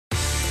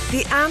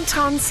The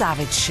Anton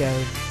Savage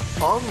Show.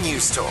 On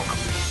News Talk.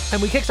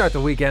 And we kickstart the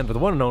weekend with the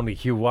one and only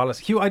Hugh Wallace.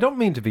 Hugh, I don't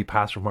mean to be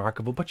past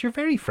remarkable, but you're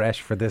very fresh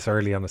for this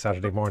early on a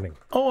Saturday morning.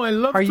 Oh, I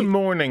love the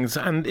mornings,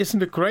 and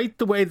isn't it great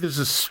the way there's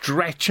a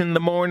stretch in the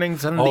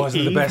mornings and the isn't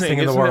evening? The best thing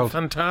in the world?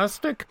 Isn't it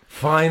fantastic?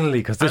 Finally,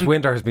 because this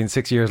winter has been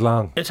 6 years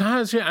long. It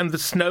has, yeah, and the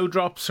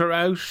snowdrops are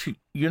out.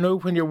 You know,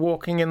 when you're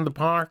walking in the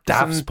park,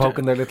 daffs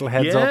poking their little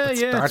heads up.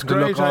 It's starting to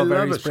look all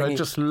very springy. I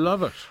just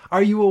love it.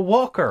 Are you a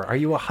walker? Are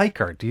you a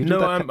hiker? Do you do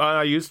that? No,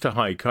 I used to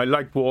hike. I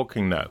like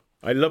walking now.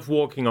 I love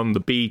walking on the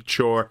beach,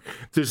 or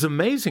there's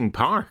amazing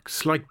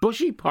parks. Like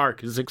Bushy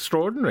Park is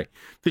extraordinary.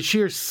 The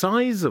sheer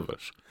size of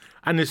it.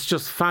 And it's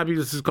just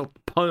fabulous. It's got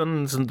the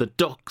ponds and the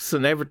ducks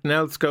and everything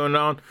else going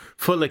on,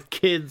 full of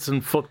kids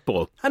and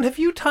football. And have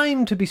you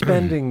time to be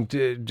spending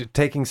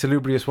taking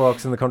salubrious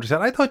walks in the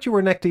countryside? I thought you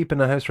were neck deep in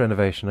a house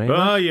renovation. Are you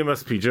not? Oh, you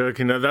must be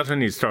joking. Now, that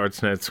only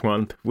starts next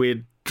month. We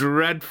had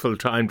dreadful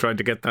time trying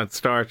to get that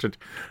started.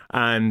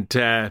 And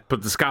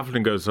but the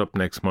scaffolding goes up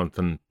next month,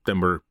 and then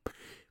we're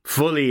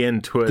fully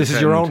into it. This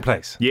is your own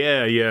place?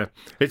 Yeah.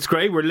 It's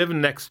great. We're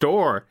living next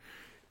door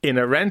in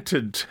a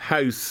rented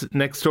house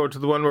next door to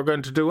the one we're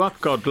going to do up.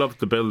 God love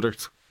the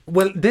builders.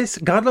 Well,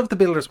 God love the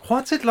builders.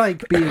 What's it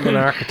like being an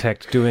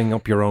architect doing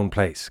up your own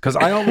place? Because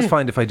I always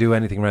find if I do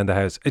anything around the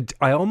house,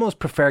 I almost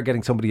prefer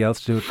getting somebody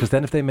else to do it, because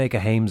then if they make a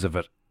hames of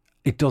it,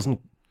 it doesn't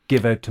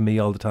give out to me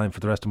all the time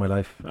for the rest of my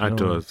life. It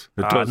does.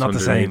 It does. Not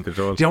the same.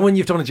 Do you know when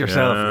you've done it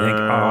yourself, you think,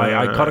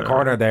 I cut a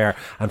corner there,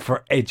 and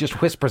it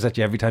just whispers at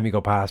you every time you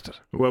go past it.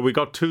 Well, we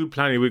got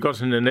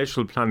an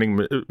initial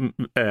planning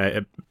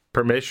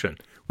permission,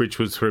 which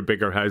was for a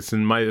bigger house,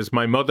 and as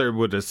my mother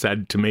would have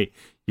said to me,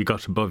 you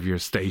got above your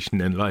station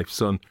in life,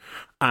 son.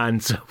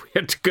 And so we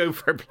had to go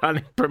for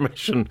planning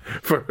permission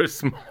for a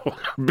smaller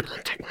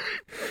building.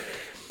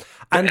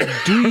 And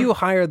do you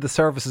hire the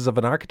services of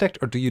an architect,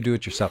 or do you do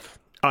it yourself?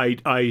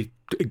 I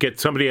get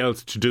somebody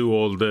else to do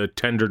all the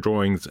tender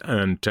drawings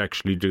and to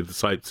actually do the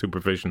site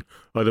supervision.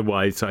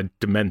 Otherwise, I'd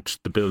dement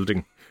the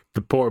building,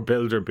 the poor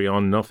builder,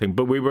 beyond nothing.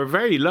 But we were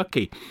very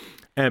lucky.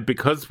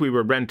 Because we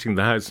were renting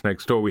the house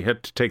next door, we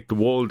had to take the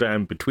wall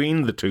down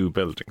between the two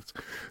buildings.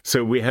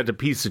 So we had a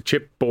piece of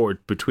chipboard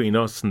between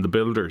us and the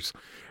builders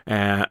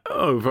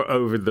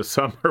over the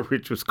summer,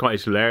 which was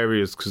quite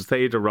hilarious, because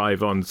they'd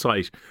arrive on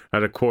site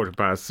at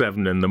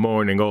 7:15 in the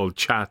morning, all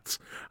chats,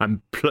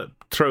 and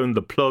throwing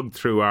the plug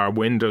through our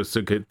windows so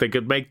they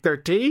could make their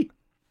tea.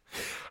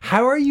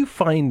 How are you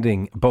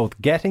finding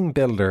both getting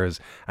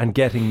builders and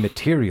getting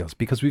materials?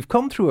 Because we've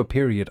come through a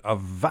period of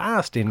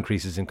vast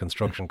increases in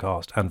construction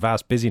cost and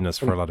vast busyness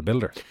for a lot of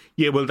builders.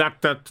 Yeah, well,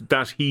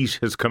 that heat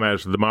has come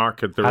out of the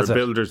market. There are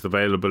builders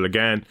available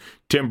again.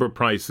 Timber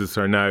prices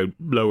are now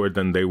lower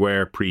than they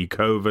were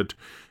pre-COVID.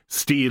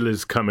 Steel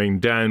is coming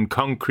down.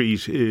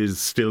 Concrete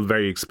is still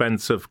very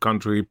expensive,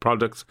 concrete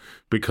products,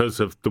 because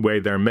of the way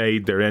they're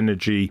made, their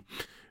energy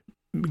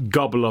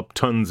gobble up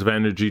tons of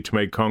energy to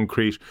make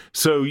concrete.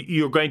 So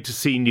you're going to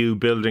see new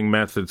building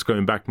methods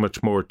going back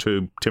much more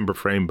to timber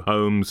frame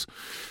homes,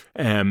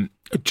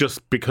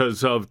 just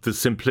because of the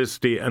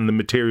simplicity, and the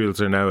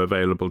materials are now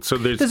available. So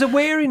there's a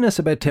wariness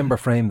about timber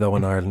frame though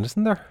in Ireland,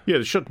 isn't there? Yeah,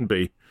 there shouldn't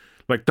be.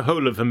 Like the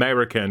whole of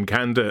America and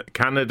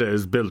Canada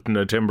is built in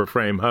a timber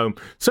frame home.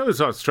 So is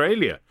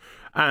Australia.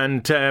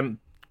 And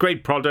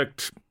great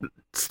product,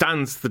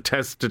 stands the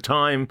test of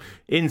time,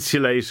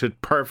 insulated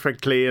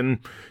perfectly, and,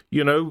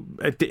 you know,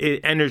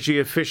 energy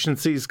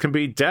efficiencies can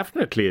be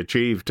definitely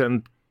achieved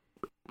and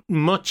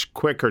much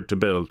quicker to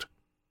build.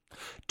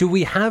 Do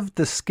we have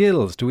the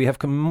skills? Do we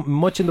have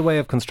much in the way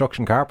of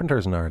construction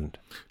carpenters in Ireland?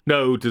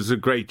 No, there's a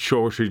great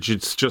shortage.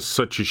 It's just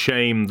such a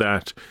shame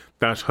that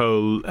that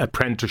whole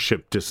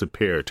apprenticeship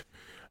disappeared.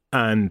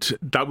 And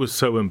that was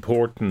so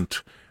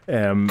important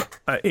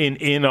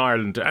in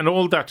Ireland, and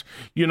all that.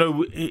 You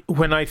know,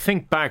 when I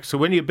think back, so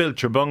when you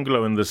built your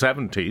bungalow in the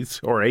 70s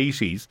or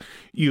 80s,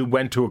 you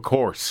went to a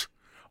course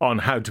on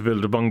how to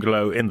build a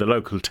bungalow in the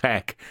local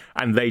tech,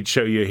 and they'd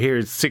show you,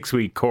 here's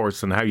 6-week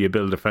course on how you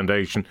build a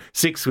foundation,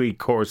 6-week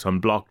course on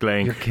block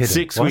laying, You're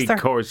kidding. 6-week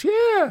course,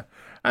 yeah.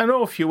 And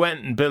off you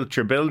went and built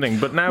your building.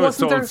 But now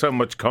it's all so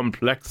much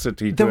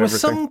complexity to There were everything.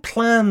 some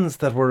plans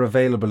that were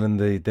available in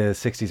the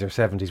 60s or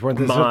 70s, weren't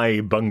there?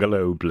 My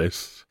bungalow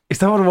bliss. Is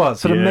that what it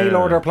was? Sort of mail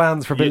order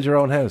plans for build your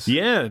own house?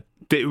 Yeah.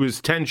 It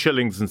was 10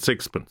 shillings and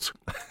sixpence.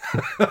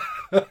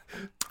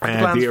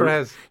 Plans for a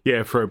house?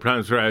 Yeah, for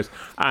plans for a house.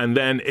 And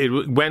then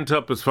it went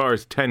up as far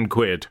as 10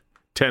 quid,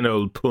 10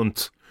 old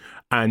punts.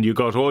 And you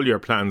got all your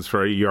plans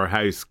for your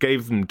house,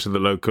 gave them to the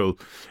local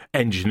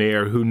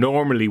engineer who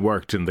normally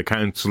worked in the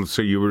council,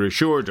 so you were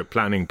assured of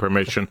planning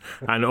permission,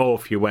 and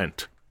off you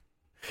went.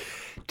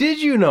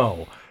 Did you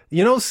know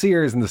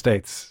Sears in the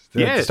States?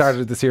 Yes.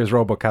 Started the Sears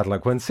Roebuck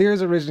catalogue. When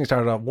Sears originally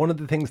started off, one of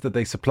the things that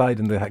they supplied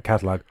in the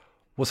catalogue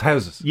was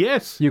houses.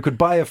 Yes. You could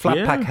buy a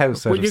flat pack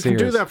house out of Sears. Well, you can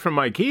do that from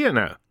IKEA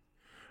now.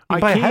 You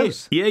buy a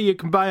house? Yeah, you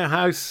can buy a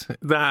house.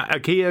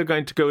 IKEA are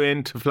going to go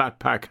into flat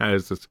pack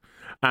houses.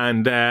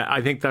 And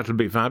I think that'll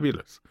be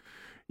fabulous.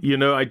 You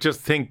know, I just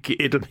think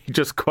it'll be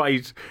just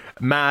quite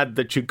mad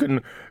that you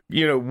can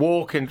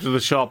walk into the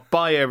shop,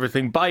 buy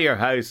everything, buy your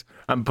house,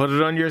 and put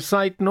it on your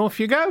site, and off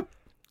you go.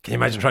 Can you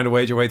imagine trying to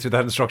wade your way through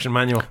that instruction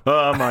manual?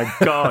 Oh my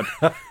God.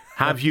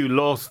 Have you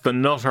lost the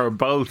nut or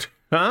bolt?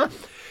 Huh?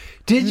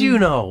 Did you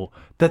know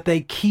that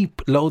they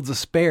keep loads of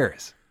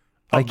spares?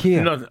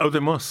 IKEA. They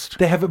must.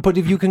 They have it, but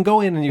if you can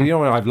go in and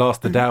I've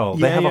lost the dowel.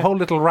 They have a whole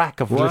little rack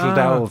of little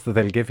dowels that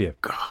they'll give you.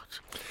 God.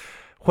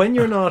 When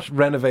you're not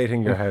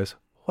renovating your house,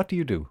 what do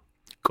you do?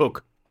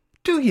 Cook.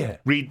 Do you?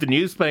 Read the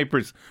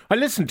newspapers. I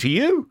listen to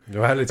you.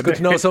 Well, it's good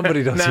to know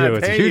somebody does you.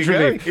 It's a huge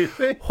relief.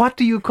 What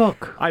do you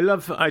cook?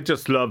 I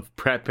just love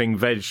prepping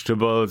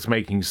vegetables,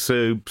 making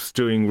soups,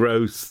 doing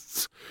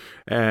roasts,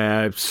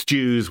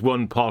 stews,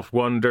 one pot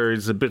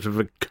wonders, a bit of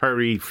a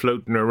curry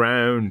floating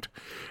around.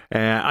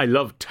 I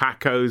love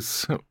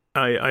tacos.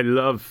 I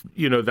love,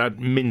 that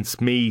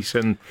mince meat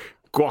and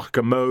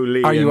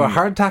guacamole. Are you a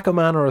hard taco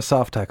man or a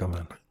soft taco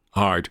man?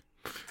 Hard.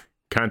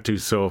 Can't do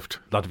soft.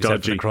 Not to be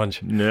said for the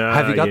crunch. No,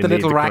 have you got the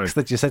little racks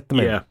that you set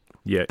them in?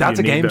 Yeah. That's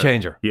a game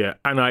changer. Yeah,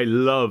 and I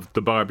love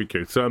the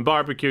barbecue. So I'm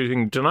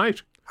barbecuing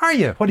tonight. Are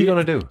you? What are you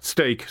going to do?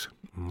 Steak.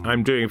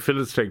 I'm doing a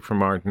fillet steak for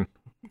Martin.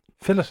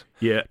 Fillet?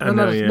 Yeah.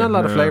 Not a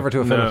lot of flavour to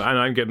a fillet. No, and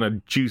I'm getting a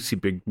juicy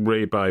big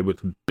ribeye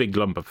with a big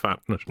lump of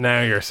fat in it.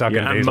 Now you're sucking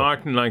and diesel.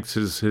 Martin likes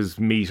his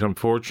meat,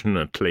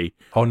 unfortunately.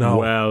 Oh, no.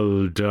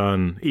 Well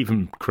done.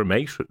 Even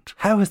cremated.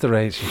 How has the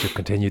relationship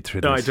continued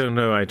through this? I don't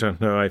know.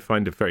 I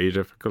find it very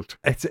difficult.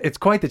 It's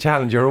quite the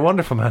challenge. You're a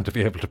wonderful man to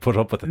be able to put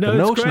up with it. No, the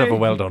notion great. of a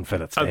well-done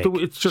fillet steak.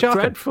 It's just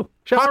Shocking. dreadful.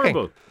 Shocking.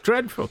 Horrible.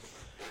 Dreadful.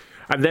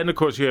 And then, of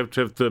course, you have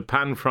to have the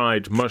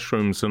pan-fried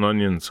mushrooms and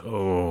onions.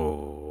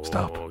 Oh,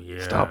 Stop.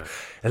 Yeah. Stop.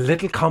 A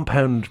little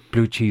compound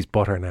blue cheese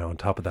butter now on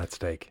top of that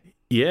steak.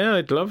 Yeah,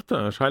 I'd love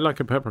that. I like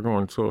a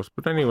peppercorn sauce.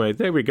 But anyway,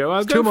 there we go.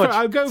 I'll too much.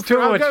 I'll go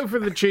for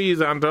the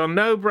cheese, Anton.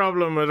 No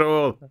problem at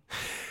all.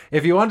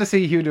 If you want to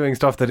see Hugh doing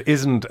stuff that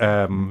isn't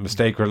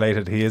steak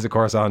related, he is, of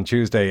course, on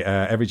Tuesday,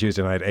 every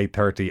Tuesday night,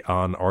 8:30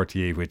 on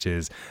RTE, which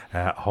is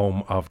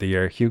home of the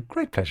year. Hugh,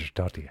 great pleasure to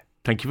talk to you.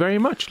 Thank you very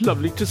much.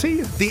 Lovely to see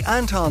you. The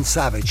Anton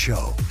Savage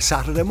Show,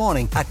 Saturday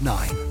morning at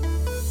 9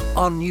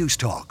 on News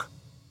Talk.